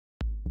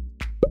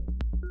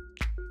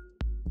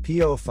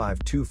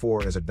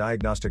P0524 is a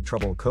diagnostic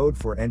trouble code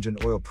for engine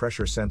oil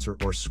pressure sensor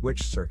or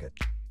switch circuit.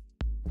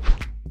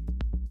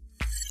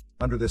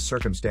 Under this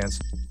circumstance,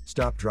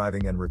 stop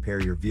driving and repair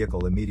your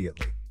vehicle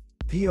immediately.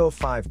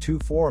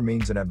 P0524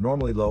 means an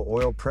abnormally low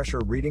oil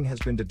pressure reading has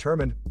been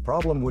determined,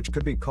 problem which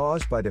could be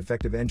caused by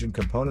defective engine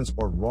components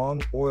or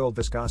wrong oil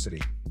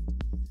viscosity.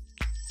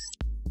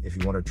 If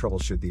you want to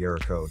troubleshoot the error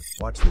code,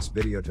 watch this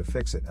video to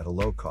fix it at a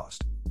low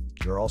cost.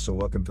 You're also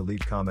welcome to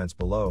leave comments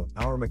below.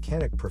 Our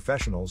mechanic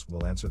professionals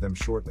will answer them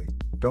shortly.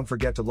 Don't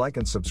forget to like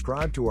and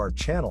subscribe to our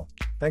channel.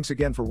 Thanks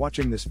again for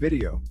watching this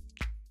video.